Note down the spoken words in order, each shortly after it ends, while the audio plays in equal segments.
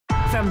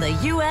From the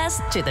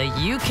US to the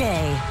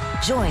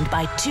UK, joined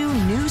by two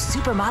new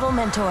supermodel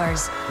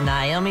mentors,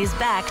 Naomi's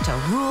back to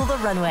rule the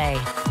runway.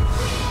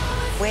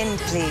 Wind,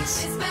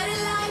 please.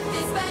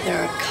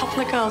 There are a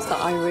couple of girls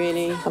that I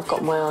really have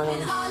got my eye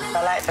on.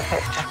 I like the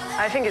picture.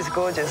 I think it's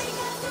gorgeous.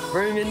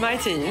 Room in my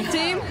team.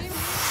 Team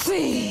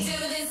C.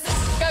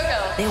 Go,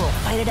 girl. They will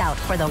fight it out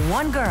for the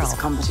one girl. It's a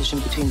competition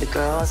between the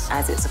girls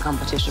as it's a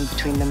competition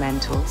between the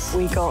mentors.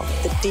 We got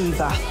the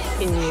diva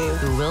in you.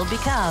 Who will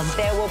become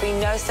There will be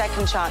no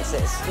second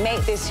chances.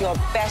 Make this your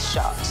best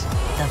shot.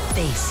 The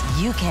Face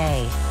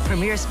UK.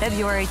 Premieres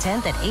February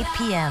 10th at 8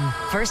 p.m.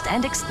 First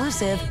and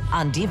exclusive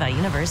on DIVA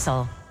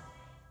Universal.